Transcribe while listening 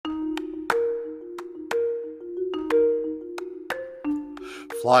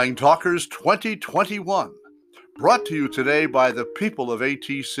Flying Talkers 2021, brought to you today by the people of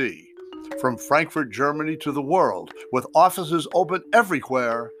ATC. From Frankfurt, Germany to the world, with offices open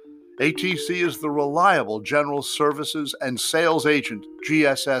everywhere, ATC is the reliable general services and sales agent,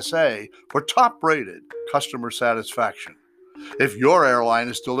 GSSA, for top-rated customer satisfaction. If your airline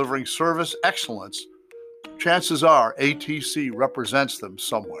is delivering service excellence, chances are ATC represents them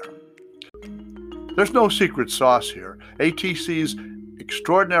somewhere. There's no secret sauce here. ATC's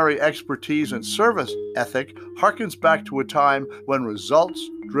extraordinary expertise and service ethic harkens back to a time when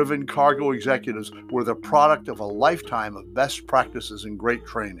results-driven cargo executives were the product of a lifetime of best practices and great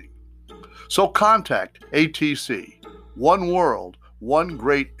training. So contact ATC, one world, one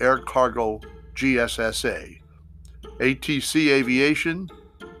great air cargo GSSA. ATC Aviation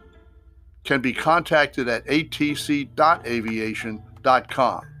can be contacted at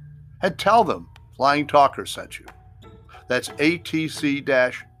atc.aviation.com and tell them Flying Talker sent you. That's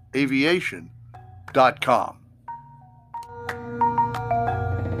atc-aviation.com.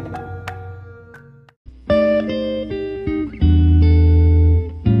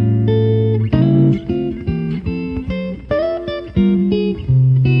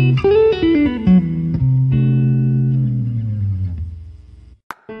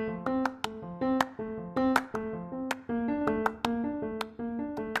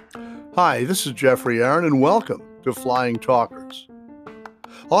 Hi, this is Jeffrey Aaron, and welcome to Flying Talkers.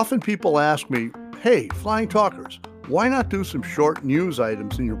 Often people ask me, hey, Flying Talkers, why not do some short news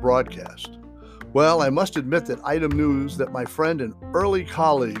items in your broadcast? Well, I must admit that item news that my friend and early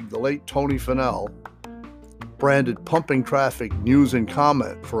colleague, the late Tony Fennell, branded Pumping Traffic News and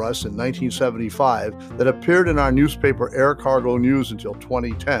Comment for us in 1975, that appeared in our newspaper Air Cargo News until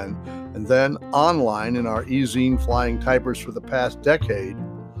 2010, and then online in our e-zine Flying Typers for the past decade,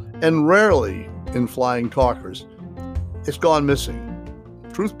 and rarely in Flying Talkers, it's gone missing.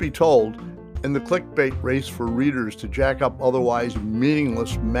 Truth be told, in the clickbait race for readers to jack up otherwise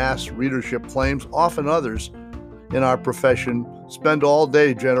meaningless mass readership claims, often others in our profession spend all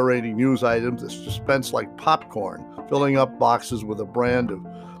day generating news items that dispense like popcorn, filling up boxes with a brand of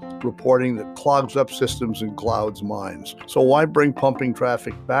reporting that clogs up systems and clouds minds. So why bring pumping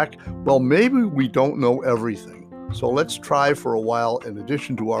traffic back? Well, maybe we don't know everything. So let's try for a while, in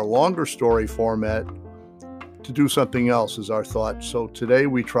addition to our longer story format, to do something else is our thought. So today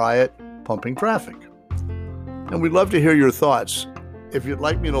we try it, pumping traffic. And we'd love to hear your thoughts. If you'd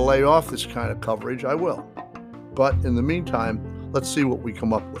like me to lay off this kind of coverage, I will. But in the meantime, let's see what we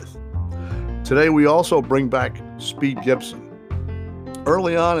come up with. Today we also bring back Speed Gibson.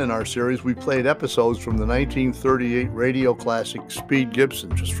 Early on in our series, we played episodes from the 1938 radio classic Speed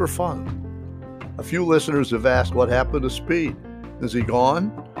Gibson, just for fun. A few listeners have asked what happened to Speed. Is he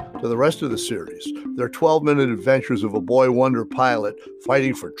gone? To the rest of the series, they're 12-minute adventures of a boy wonder pilot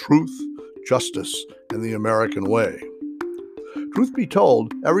fighting for truth, justice, and the American way. Truth be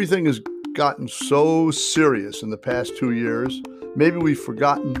told, everything has gotten so serious in the past 2 years, maybe we've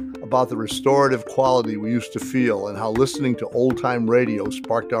forgotten about the restorative quality we used to feel and how listening to old-time radio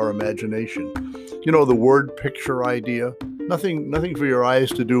sparked our imagination. You know, the word picture idea? Nothing for your eyes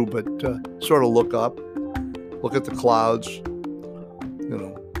to do but sort of look up, look at the clouds,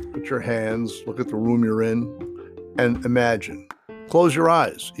 put your hands, look at the room you're in, and imagine. Close your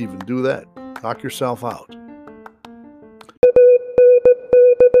eyes, even do that. Knock yourself out.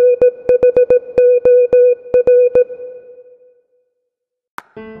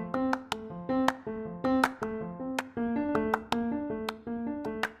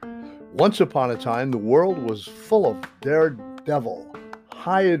 Once upon a time, the world was full of daredevil,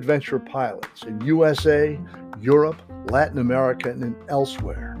 high-adventure pilots in USA, Europe, Latin America, and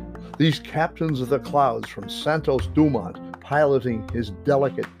elsewhere. These captains of the clouds, from Santos Dumont piloting his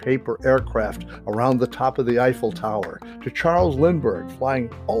delicate paper aircraft around the top of the Eiffel Tower, to Charles Lindbergh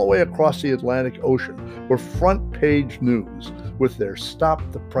flying all the way across the Atlantic Ocean, were front-page news with their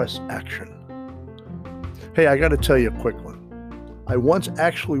stop-the-press action. Hey, I got to tell you a quick one. I once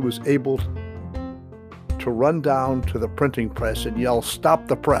actually was able to run down to the printing press and yell, "Stop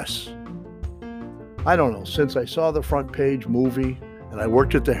the press." I don't know, since I saw the front page movie and I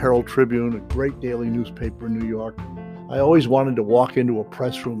worked at the Herald Tribune, a great daily newspaper in New York, I always wanted to walk into a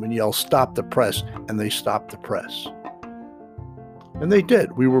press room and yell, "Stop the press," and they stopped the press. And they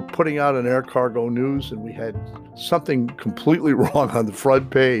did. We were putting out an Air Cargo News and we had something completely wrong on the front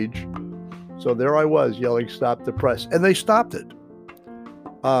page. So there I was yelling, "Stop the press," and they stopped it.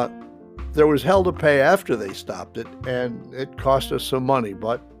 There was hell to pay after they stopped it, and it cost us some money,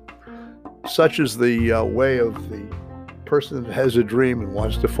 but such is the way of the person that has a dream and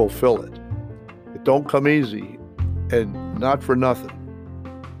wants to fulfill it. It don't come easy, and not for nothing.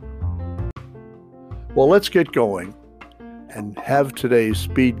 Well, let's get going and have today's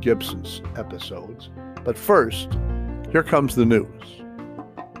Speed Gibson's episodes. But first, here comes the news.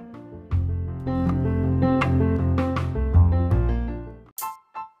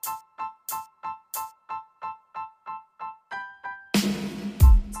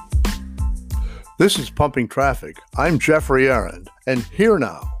 This is Pumping Traffic. I'm Jeffrey Aaron, and here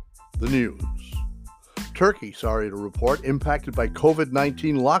now, the news. Turkey, sorry to report, impacted by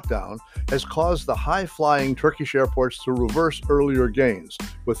COVID-19 lockdown, has caused the high-flying Turkish airports to reverse earlier gains,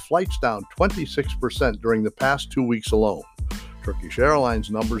 with flights down 26% during the past 2 weeks alone. Turkish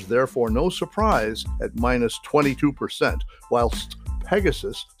Airlines numbers, therefore, no surprise at minus 22%, whilst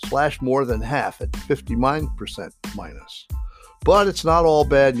Pegasus slashed more than half at 59% minus. But it's not all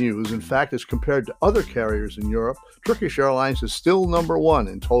bad news. In fact, as compared to other carriers in Europe, Turkish Airlines is still number one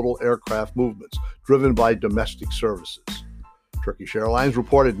in total aircraft movements, driven by domestic services. Turkish Airlines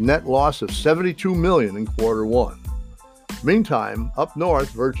reported net loss of $72 million in quarter one. Meantime, up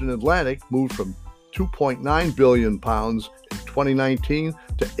north, Virgin Atlantic moved from £2.9 billion in 2019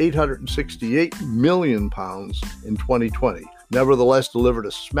 to £868 million in 2020. Nevertheless, delivered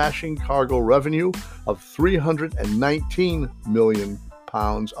a smashing cargo revenue of £319 million,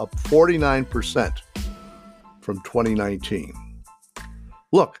 up 49% from 2019.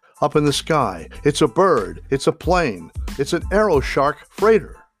 Look, up in the sky, it's a bird, it's a plane, it's an AeroShark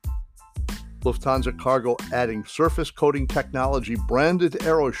freighter. Lufthansa Cargo adding surface coating technology branded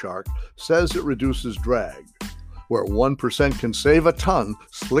AeroShark says it reduces drag. Where 1% can save a ton,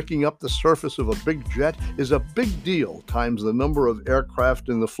 slicking up the surface of a big jet is a big deal times the number of aircraft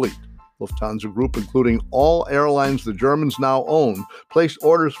in the fleet. Lufthansa Group, including all airlines the Germans now own, placed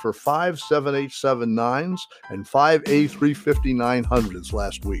orders for 5 787-9s and 5 A350-900s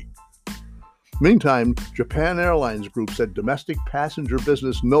last week. Meantime, Japan Airlines Group said domestic passenger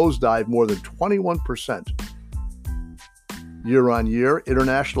business nosedived more than 21%. Year on year,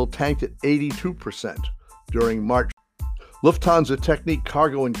 international tanked at 82%. During March, Lufthansa Technik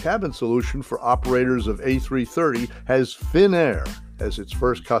Cargo and Cabin Solution for operators of A330 has Finnair as its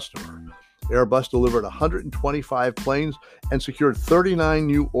first customer. Airbus delivered 125 planes and secured 39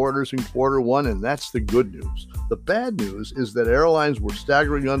 new orders in quarter one, and that's the good news. The bad news is that airlines were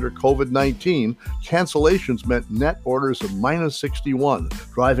staggering under COVID-19. Cancellations meant net orders of minus 61,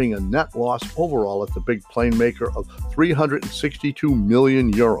 driving a net loss overall at the big plane maker of 362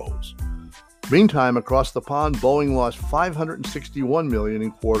 million euros. Meantime, across the pond, Boeing lost $561 million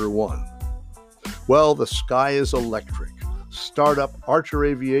in quarter one. Well, the sky is electric. Startup Archer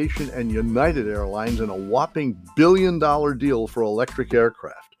Aviation and United Airlines in a whopping billion-dollar deal for electric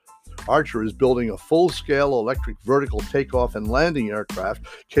aircraft. Archer is building a full-scale electric vertical takeoff and landing aircraft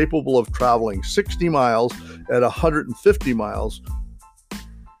capable of traveling 60 miles at 150 miles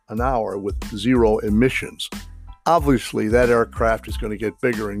an hour with zero emissions. Obviously, that aircraft is going to get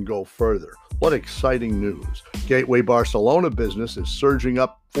bigger and go further. What exciting news. Gateway Barcelona business is surging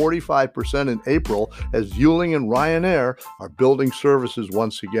up 45% in April as Vueling and Ryanair are building services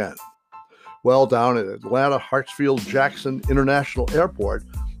once again. Well, down at Atlanta Hartsfield-Jackson International Airport,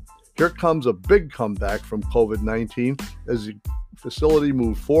 here comes a big comeback from COVID-19 as the facility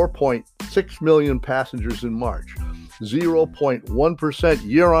moved 4.6 million passengers in March. 0.1%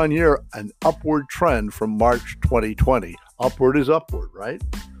 year on year, an upward trend from March 2020. Upward is upward, right?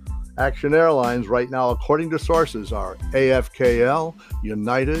 Action Airlines right now, according to sources, are AFKL,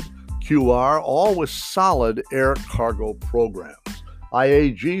 United, QR, all with solid air cargo programs.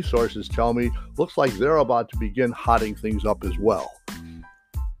 IAG sources tell me looks like they're about to begin hotting things up as well.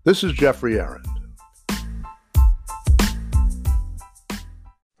 This is Jeffrey Aaron.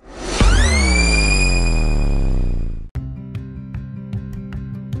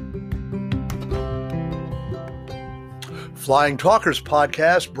 Flying Talkers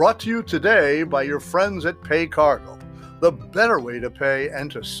podcast brought to you today by your friends at PayCargo, the better way to pay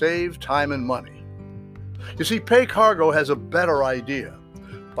and to save time and money. You see, PayCargo has a better idea.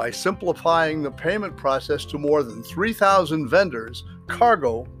 By simplifying the payment process to more than 3,000 vendors,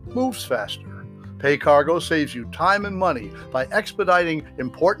 cargo moves faster. PayCargo saves you time and money by expediting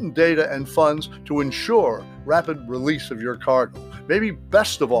important data and funds to ensure rapid release of your cargo. Maybe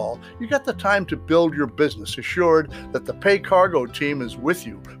best of all, you get the time to build your business, assured that the PayCargo team is with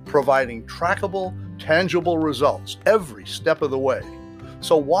you, providing trackable, tangible results every step of the way.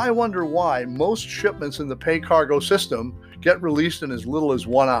 So why wonder why most shipments in the PayCargo system get released in as little as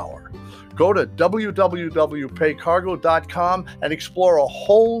 1 hour? Go to www.paycargo.com and explore a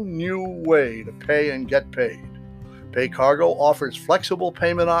whole new way to pay and get paid. PayCargo offers flexible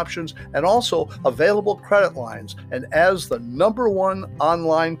payment options and also available credit lines. And as the #1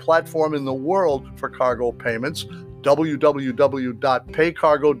 online platform in the world for cargo payments,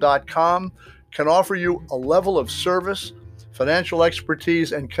 www.paycargo.com can offer you a level of service, financial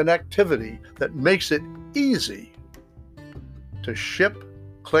expertise, and connectivity that makes it easy to ship,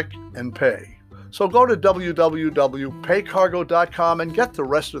 click, and pay. So go to www.paycargo.com and get the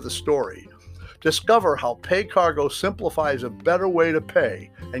rest of the story. Discover how PayCargo simplifies a better way to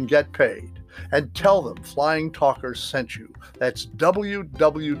pay and get paid. And tell them Flying Talkers sent you. That's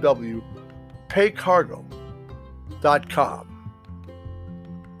www.paycargo.com.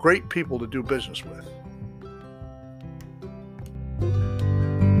 Great people to do business with.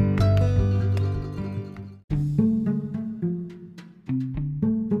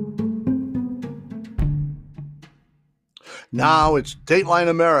 Now it's Dateline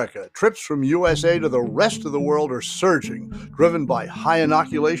America. Trips from USA to the rest of the world are surging, driven by high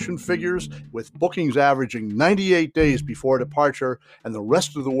inoculation figures, with bookings averaging 98 days before departure, and the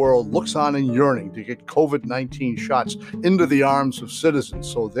rest of the world looks on in yearning to get COVID-19 shots into the arms of citizens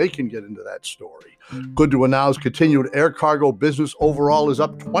so they can get into that story. Good to announce continued air cargo business overall is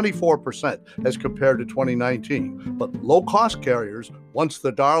up 24% as compared to 2019, but low-cost carriers, once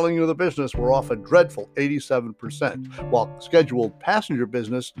the darling of the business, were off a dreadful 87%, while scheduled passenger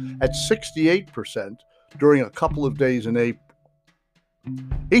business at 68% during a couple of days in April.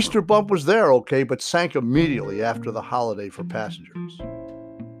 Easter bump was there, okay, but sank immediately after the holiday for passengers.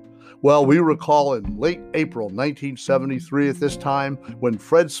 Well, we recall in late April 1973 at this time when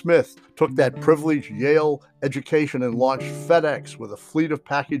Fred Smith took that privileged Yale education and launched FedEx with a fleet of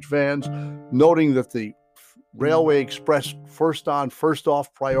package vans, noting that the Railway Express first on, first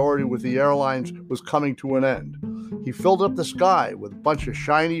off priority with the airlines was coming to an end. He filled up the sky with a bunch of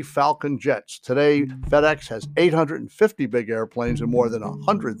shiny Falcon jets. Today, FedEx has 850 big airplanes and more than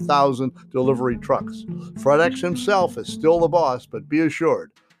 100,000 delivery trucks. FedEx himself is still the boss, but be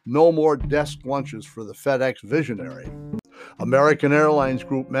assured, no more desk lunches for the FedEx visionary. American Airlines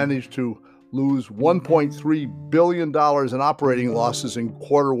Group managed to lose $1.3 billion in operating losses in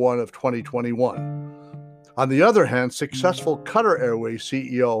Q1 of 2021. On the other hand, successful Qatar Airways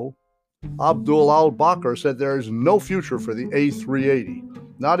CEO Abdul Al-Bakr said there is no future for the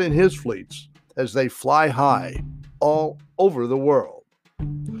A380, not in his fleets, as they fly high all over the world.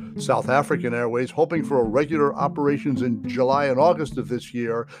 South African Airways hoping for a regular operations in July and August of this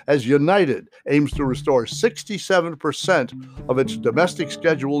year, as United aims to restore 67% of its domestic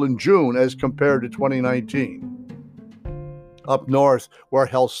schedule in June as compared to 2019. Up north, where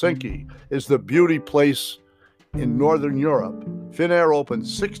Helsinki is the beauty place in Northern Europe, Finnair opened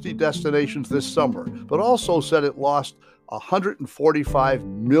 60 destinations this summer, but also said it lost 145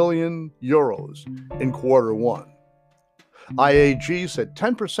 million euros in Q1. IAG said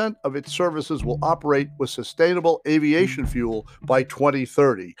 10% of its services will operate with sustainable aviation fuel by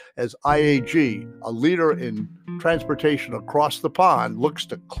 2030, as IAG, a leader in transportation across the pond, looks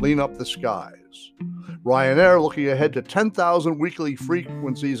to clean up the skies. Ryanair looking ahead to 10,000 weekly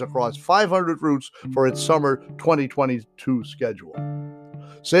frequencies across 500 routes for its summer 2022 schedule.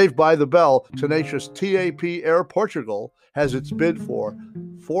 Saved by the bell, tenacious TAP Air Portugal has its bid for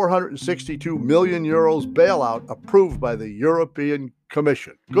 462 million euros bailout approved by the European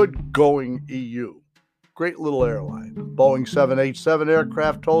Commission. Good going, EU. Great little airline. Boeing 787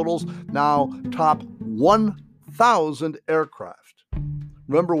 aircraft totals now top 1,000 aircraft.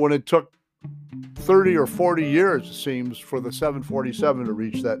 Remember when it took 30 or 40 years, it seems, for the 747 to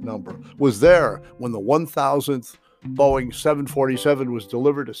reach that number? Was there when the 1,000th Boeing 747 was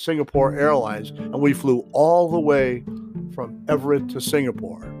delivered to Singapore Airlines, and we flew all the way from Everett to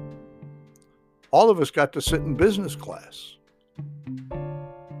Singapore. All of us got to sit in business class.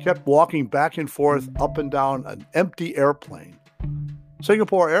 Kept walking back and forth up and down an empty airplane.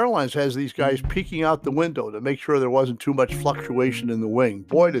 Singapore Airlines has these guys peeking out the window to make sure there wasn't too much fluctuation in the wing.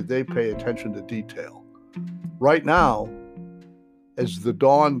 Boy, did they pay attention to detail. Right now, as the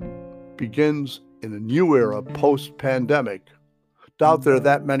dawn begins in a new era post-pandemic, doubt there are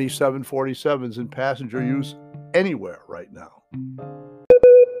that many 747s in passenger use anywhere right now.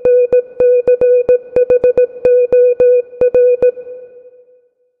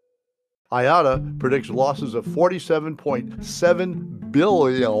 IATA predicts losses of $47.7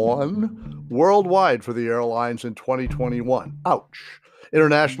 billion worldwide for the airlines in 2021. Ouch.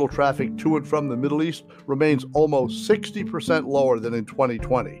 International traffic to and from the Middle East remains almost 60% lower than in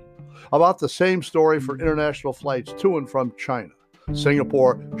 2020. About the same story for international flights to and from China.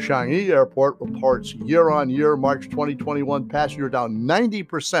 Singapore Changi Airport reports year-on-year March 2021 passenger down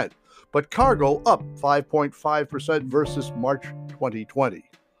 90%, but cargo up 5.5% versus March 2020.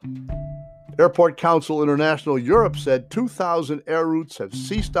 Airport Council International Europe said 2,000 air routes have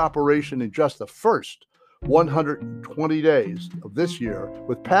ceased operation in just the first 120 days of this year,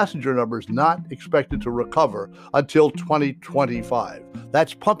 with passenger numbers not expected to recover until 2025.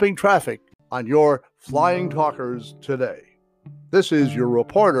 That's pumping traffic on your Flying Talkers today. This is your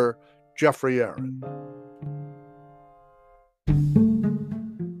reporter, Jeffrey Aaron.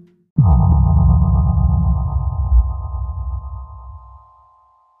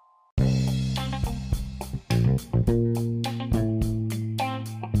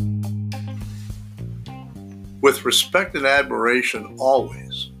 With respect and admiration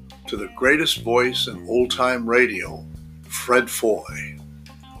always to the greatest voice in old-time radio, Fred Foy.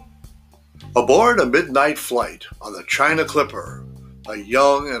 Aboard a midnight flight on the China Clipper, a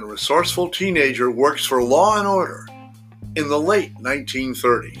young and resourceful teenager works for Law and Order in the late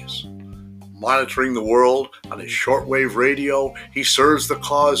 1930s. Monitoring the world on his shortwave radio, he serves the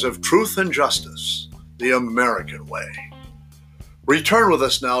cause of truth and justice, the American way. Return with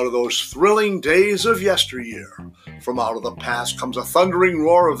us now to those thrilling days of yesteryear. From out of the past comes a thundering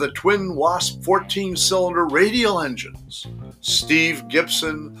roar of the twin Wasp 14-cylinder radial engines. Steve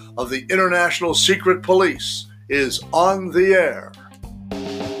Gibson of the International Secret Police is on the air.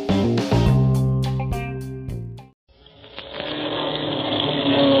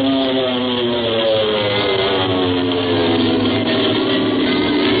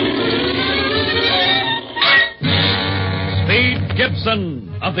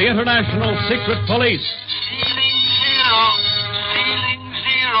 Gibson of the International Secret Police. Ceiling zero, ceiling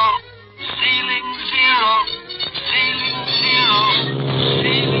zero, ceiling zero, ceiling zero,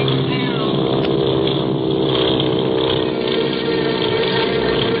 ceiling zero.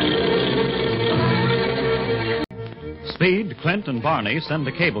 Speed, Clint, and Barney send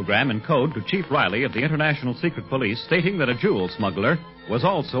a cablegram in code to Chief Riley of the International Secret Police stating that a jewel smuggler was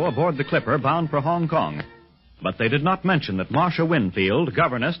also aboard the Clipper bound for Hong Kong. But they did not mention that Marcia Winfield,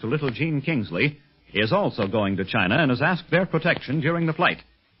 governess to little Jean Kingsley, is also going to China and has asked their protection during the flight,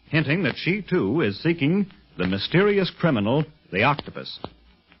 hinting that she, too, is seeking the mysterious criminal, the Octopus.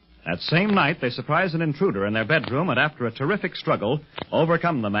 That same night, they surprise an intruder in their bedroom and, after a terrific struggle,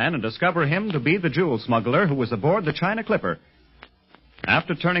 overcome the man and discover him to be the jewel smuggler who was aboard the China Clipper.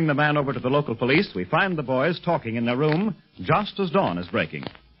 After turning the man over to the local police, we find the boys talking in their room just as dawn is breaking.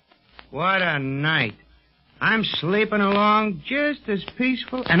 What a night. I'm sleeping along just as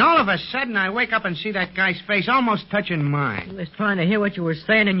peaceful, and all of a sudden I wake up and see that guy's face almost touching mine. I was trying to hear what you were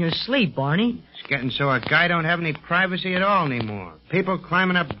saying in your sleep, Barney. It's getting so a guy don't have any privacy at all anymore. People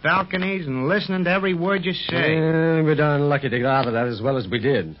climbing up balconies and listening to every word you say. We're darn lucky to get out of that as well as we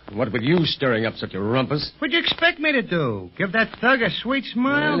did. What with you stirring up such a rumpus? What'd you expect me to do? Give that thug a sweet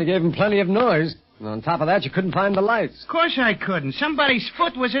smile? Well, you gave him plenty of noise. And on top of that, you couldn't find the lights. Of course I couldn't. Somebody's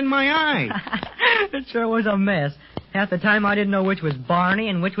foot was in my eye. It sure was a mess. Half the time I didn't know which was Barney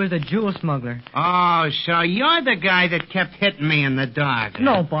and which was the jewel smuggler. Oh, so you're the guy that kept hitting me in the dark.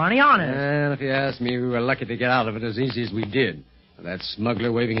 No, Barney, honest. And if you ask me, we were lucky to get out of it as easy as we did. That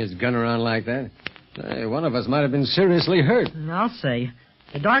smuggler waving his gun around like that. One of us might have been seriously hurt. I'll say.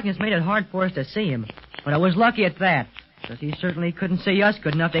 The darkness made it hard for us to see him. But I was lucky at that, because he certainly couldn't see us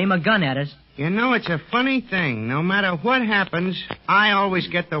good enough to aim a gun at us. You know, it's a funny thing. No matter what happens, I always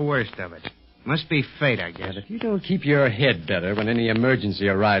get the worst of it. Must be fate, I guess. But if you don't keep your head better when any emergency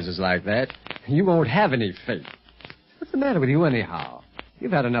arises like that, you won't have any fate. What's the matter with you anyhow?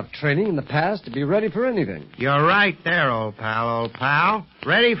 You've had enough training in the past to be ready for anything. You're right there, old pal.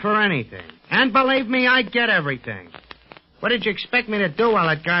 Ready for anything. And believe me, I get everything. What did you expect me to do while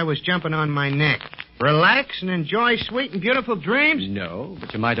that guy was jumping on my neck? Relax and enjoy sweet and beautiful dreams? No,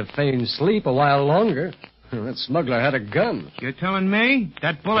 but you might have feigned sleep a while longer. That smuggler had a gun. You're telling me?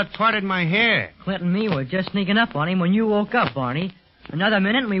 That bullet parted my hair. Clint and me were just sneaking up on him when you woke up, Barney. Another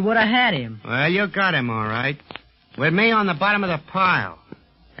minute and we would have had him. Well, you got him, all right. With me on the bottom of the pile.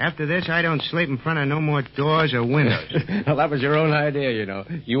 After this, I don't sleep in front of no more doors or windows. Well, that was your own idea, you know.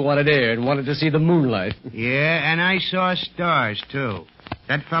 You wanted air and wanted to see the moonlight. Yeah, and I saw stars, too.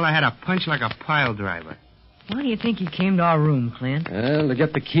 That fella had a punch like a pile driver. Why do you think he came to our room, Clint? Well, to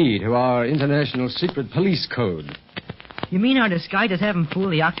get the key to our International Secret Police Code. You mean our disguises haven't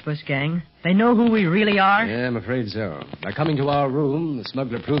fooled the Octopus Gang? They know who we really are? Yeah, I'm afraid so. By coming to our room, the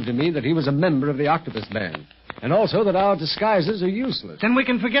smuggler proved to me that he was a member of the Octopus Band. And also that our disguises are useless. Then we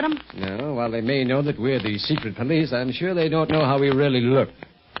can forget him? No, while they may know that we're the secret police, I'm sure they don't know how we really look.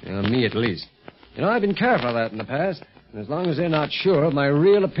 Me, at least. You know, I've been careful of that in the past. And as long as they're not sure of my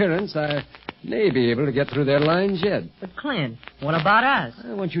real appearance, may be able to get through their lines yet. But, Clint, what about us?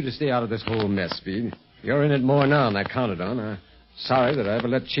 I want you to stay out of this whole mess, Speed. You're in it more now than I counted on. I'm sorry that I ever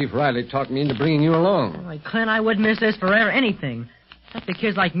let Chief Riley talk me into bringing you along. Why, Clint, I wouldn't miss this for anything. Let the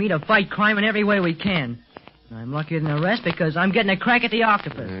kids like me to fight crime in every way we can. I'm luckier than the rest because I'm getting a crack at the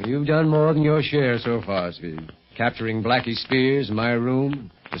octopus. You've done more than your share so far, Speed. Capturing Blackie Spears in my room,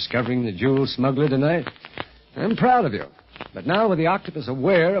 discovering the jewel smuggler tonight. I'm proud of you. But now with the octopus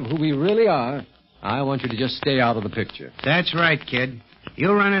aware of who we really are, I want you to just stay out of the picture. That's right, kid.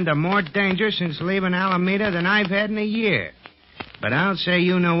 You'll run into more danger since leaving Alameda than I've had in a year. But I'll say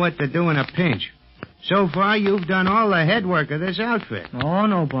you know what to do in a pinch. So far, you've done all the head work of this outfit. Oh,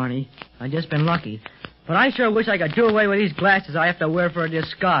 no, Barney. I've just been lucky. But I sure wish I could do away with these glasses I have to wear for a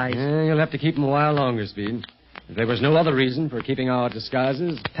disguise. You'll have to keep them a while longer, Speed. If there was no other reason for keeping our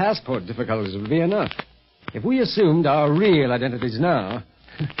disguises, passport difficulties would be enough. If we assumed our real identities now,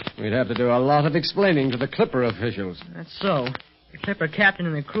 we'd have to do a lot of explaining to the Clipper officials. That's so. The Clipper captain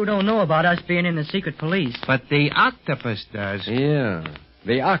and the crew don't know about us being in the secret police. But the octopus does. Yeah,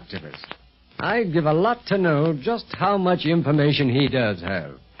 the octopus. I'd give a lot to know just how much information he does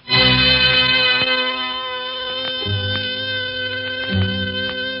have.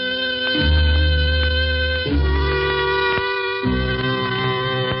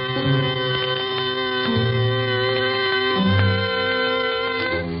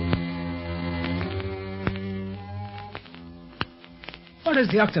 What does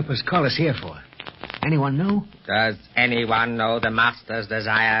the octopus call us here for? Anyone know? Does anyone know the master's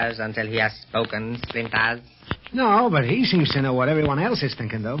desires until he has spoken, Splinters? No, but he seems to know what everyone else is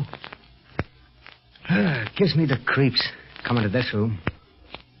thinking, though. Gives me the creeps coming to this room.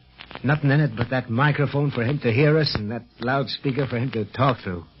 Nothing in it but that microphone for him to hear us and that loudspeaker for him to talk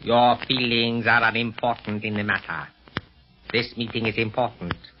through. Your feelings are unimportant in the matter. This meeting is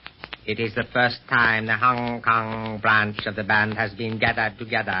important. It is the first time the Hong Kong branch of the band has been gathered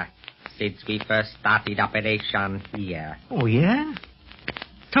together since we first started operation here. Oh, yeah?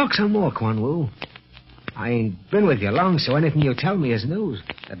 Talk some more, Quan Wu. I ain't been with you long, so anything you tell me is news.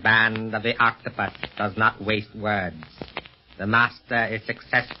 The band of the octopus does not waste words. The master is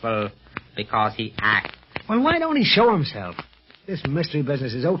successful because he acts. Well, why don't he show himself? This mystery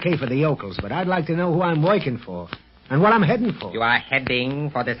business is okay for the yokels, but I'd like to know who I'm working for and what I'm heading for. You are heading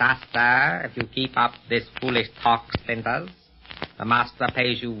for disaster if you keep up this foolish talk, Splinters. The master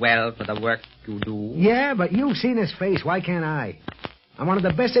pays you well for the work you do. Yeah, but you've seen his face. Why can't I? I'm one of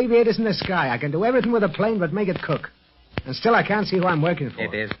the best aviators in the sky. I can do everything with a plane but make it cook. And still I can't see who I'm working for.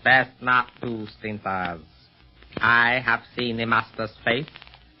 It is best not to, Splinters. I have seen the master's face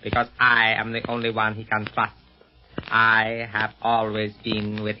because I am the only one he can trust. I have always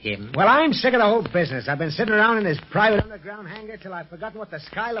been with him. Well, I'm sick of the whole business. I've been sitting around in this private underground hangar till I've forgotten what the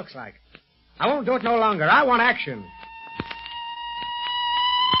sky looks like. I won't do it no longer. I want action.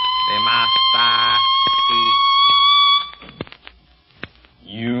 The master speaks.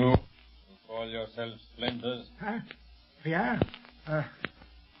 You call yourself Splinters? Huh? Yeah.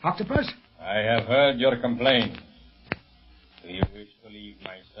 Octopus? I have heard your complaint. Do you wish to leave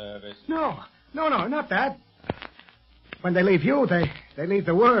my service? No, not that. When they leave you, they leave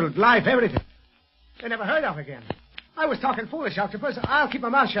the world, life, everything. They're never heard of again. I was talking foolish, Octopus. I'll keep my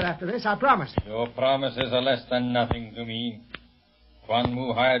mouth shut after this, I promise. Your promises are less than nothing to me. Quan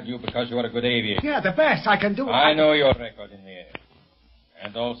Wu hired you because you are a good aviator. Yeah, the best I can do. I know your record in the air.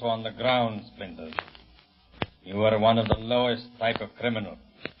 And also on the ground, Splinters. You are one of the lowest type of criminal.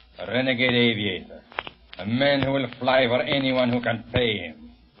 A renegade aviator. A man who will fly for anyone who can pay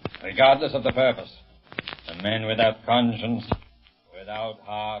him, regardless of the purpose. A man without conscience, without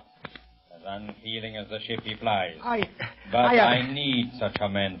heart, as unfeeling as the ship he flies. I need such a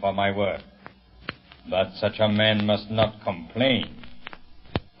man for my work. But such a man must not complain,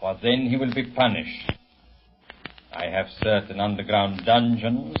 for then he will be punished. I have certain underground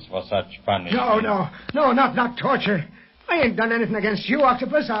dungeons for such punishment. No, not torture. I ain't done anything against you,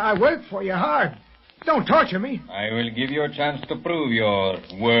 Octopus. I worked for you hard. Don't torture me. I will give you a chance to prove your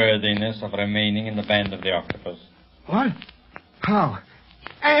worthiness of remaining in the band of the octopus. What? How?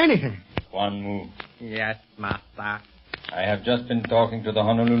 Anything. Quan Wu. Yes, master. I have just been talking to the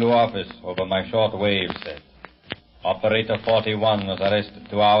Honolulu office over my shortwave set. Operator 41 was arrested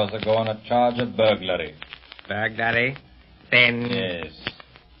 2 hours ago on a charge of burglary. Burglary? Then... Yes.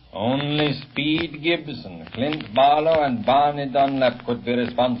 Only Speed Gibson, Clint Barlow, and Barney Dunlap could be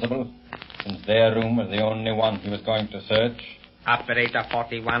responsible, since their room was the only one he was going to search. Operator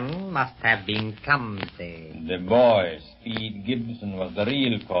 41 must have been clumsy. The boy, Speed Gibson, was the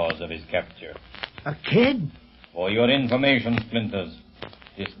real cause of his capture. A kid? For your information, Splinters,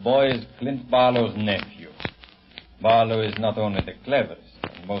 This boy is Clint Barlow's nephew. Barlow is not only the cleverest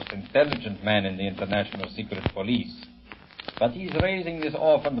and most intelligent man in the International Secret Police, but he's raising this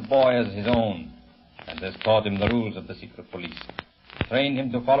orphaned boy as his own and has taught him the rules of the Secret Police, trained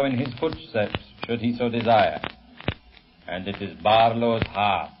him to follow in his footsteps should he so desire. And it is Barlow's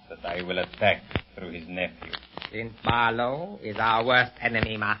heart that I will attack through his nephew. Clint Barlow is our worst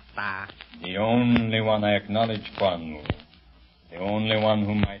enemy, Master. The only one I acknowledge, Quan Wu. The only one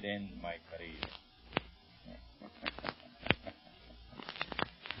who might end my career.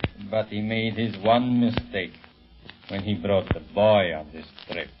 But he made his one mistake when he brought the boy on this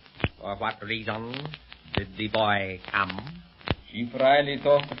trip. For what reason did the boy come? Chief Riley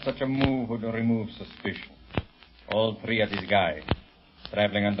thought that such a move would remove suspicion. All three are his guides,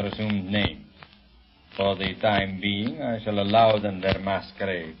 traveling under assumed names. For the time being, I shall allow them their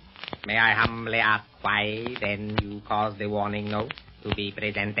masquerade. May I humbly ask why then you caused the warning note to be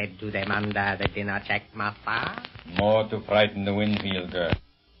presented to them under the dinner check, Master? More to frighten the Winfield girl.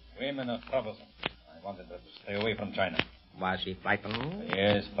 Women are troublesome. I wanted her to stay away from China. Was she frightened?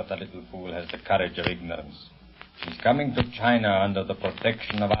 Yes, but the little fool has the courage of ignorance. She's coming to China under the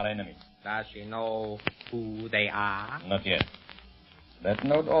protection of our enemies. Does she know who they are? Not yet. That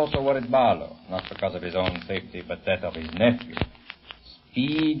note also worried Barlow, not because of his own safety, but that of his nephew.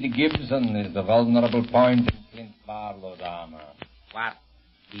 Speed Gibson is the vulnerable point in Clint Barlow's armor. What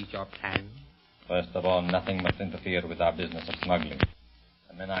is your plan? First of all, nothing must interfere with our business of smuggling.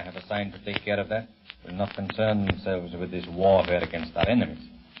 The men I have assigned to take care of that will not concern themselves with this warfare against our enemies.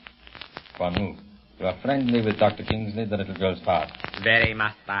 Quan Wu, you are friendly with Dr. Kingsley, the little girl's father. Very,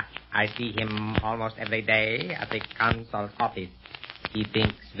 Master. I see him almost every day at the consul's office. He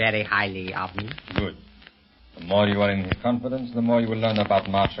thinks very highly of me. Good. The more you are in his confidence, the more you will learn about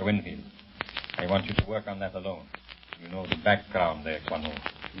Marcia Winfield. I want you to work on that alone. You know the background there, Quan Wu.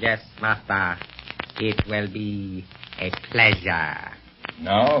 Yes, Master. It will be a pleasure.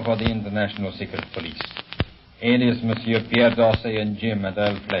 Now for the International Secret Police. Alias Monsieur Pierre Dorsey and Jim at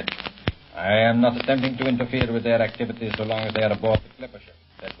Earl Fletch. I am not attempting to interfere with their activities so long as they are aboard the clipper ship.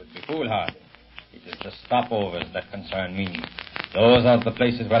 That would be foolhardy. It is the stopovers that concern me. Those are the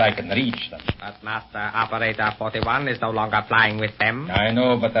places where I can reach them. But Master, Operator 41 is no longer flying with them. I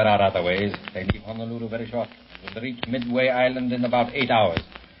know, but there are other ways. They leave Honolulu very shortly. They will reach Midway Island in about 8 hours.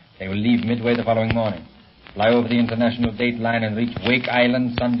 They will leave Midway the following morning. Fly over the international date line and reach Wake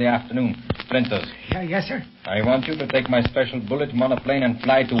Island Sunday afternoon. Splinters. Yes, sir. I want you to take my special bullet monoplane and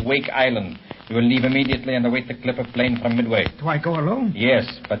fly to Wake Island. You will leave immediately and await the clipper plane from Midway. Do I go alone? Yes,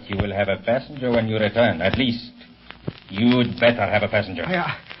 but you will have a passenger when you return. At least, you'd better have a passenger.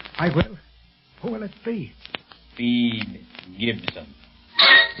 I will. Who will it be? Speed Gibson.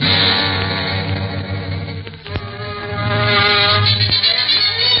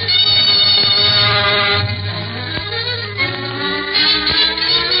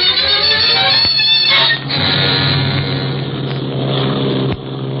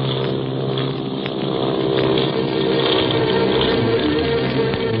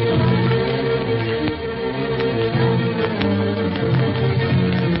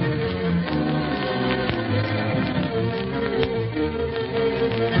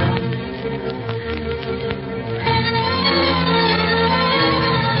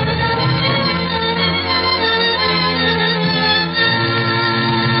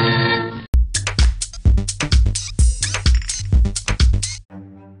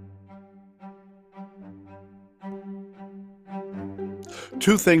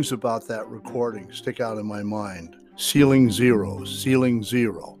 Two things about that recording stick out in my mind. Ceiling zero.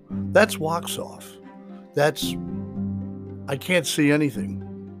 That's Waxoff. I can't see anything.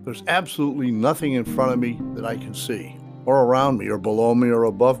 There's absolutely nothing in front of me that I can see, or around me, or below me, or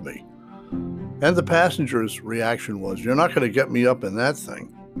above me. And the passenger's reaction was, you're not going to get me up in that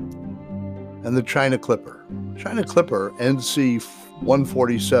thing. And the China Clipper NC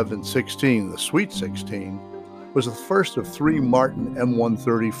 147-16, the Sweet 16, was the first of 3 Martin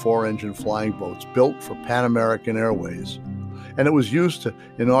M130 4-engine flying boats built for Pan American Airways, and it was used to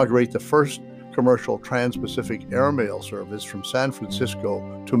inaugurate the first commercial trans-Pacific airmail service from San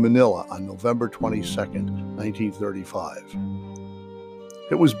Francisco to Manila on November 22, 1935.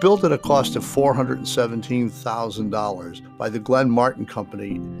 It was built at a cost of $417,000 by the Glenn Martin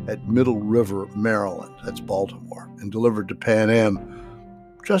Company at Middle River, Maryland, that's Baltimore, and delivered to Pan Am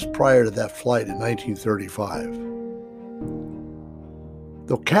just prior to that flight in 1935.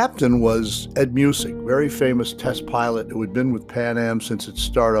 The captain was Ed Musick, very famous test pilot who had been with Pan Am since its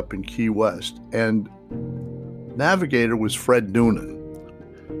startup in Key West, and navigator was Fred Noonan.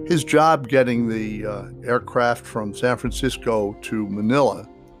 His job getting the aircraft from San Francisco to Manila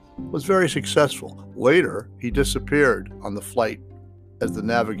was very successful. Later, he disappeared on the flight as the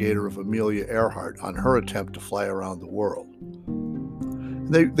navigator of Amelia Earhart on her attempt to fly around the world.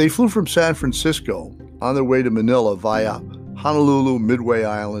 They flew from San Francisco on their way to Manila via Honolulu, Midway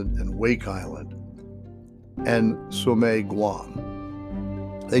Island, and Wake Island, and Sumé,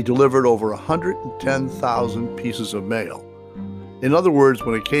 Guam. They delivered over 110,000 pieces of mail. In other words,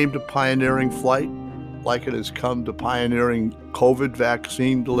 when it came to pioneering flight, like it has come to pioneering COVID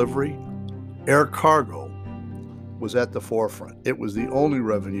vaccine delivery, air cargo was at the forefront. It was the only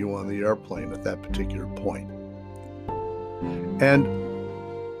revenue on the airplane at that particular point. And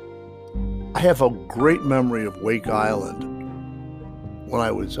I have a great memory of Wake Island when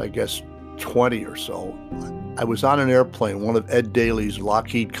I was, I guess, 20 or so. I was on an airplane, one of Ed Daly's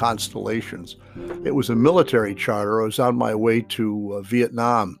Lockheed Constellations. It was a military charter. I was on my way to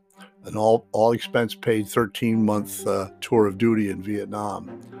Vietnam, an all expense paid 13-month tour of duty in Vietnam.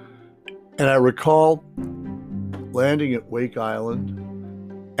 And I recall landing at Wake Island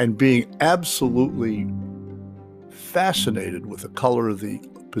and being absolutely fascinated with the color of the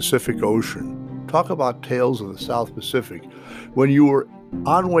Pacific Ocean. Talk about tales of the South Pacific. When you're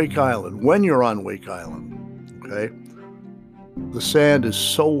on Wake Island, okay, the sand is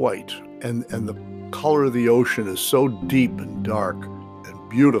so white and the color of the ocean is so deep and dark and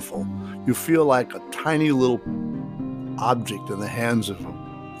beautiful. You feel like a tiny little object in the hands of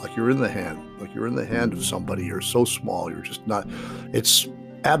them, like you're in the hand of somebody. You're so small, you're just not. It's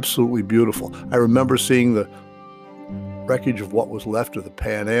absolutely beautiful. I remember seeing the wreckage of what was left of the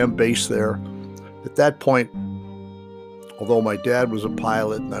Pan Am base there. At that point, although my dad was a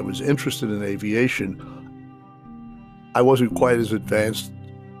pilot and I was interested in aviation, I wasn't quite as advanced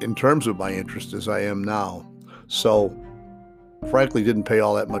in terms of my interest as I am now. So, frankly, didn't pay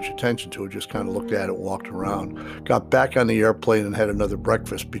all that much attention to it, just kind of looked at it, walked around. Got back on the airplane and had another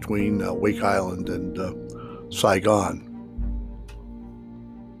breakfast between Wake Island and Saigon.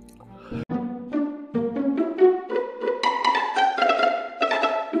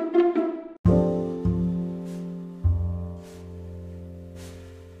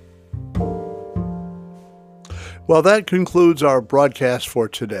 Well, that concludes our broadcast for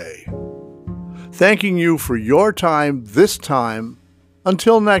today. Thanking you for your time this time.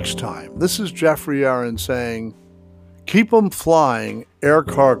 Until next time, this is Jeffrey Aaron saying, keep 'em flying, air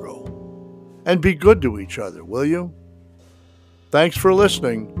cargo, and be good to each other, will you? Thanks for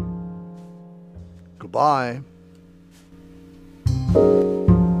listening. Goodbye.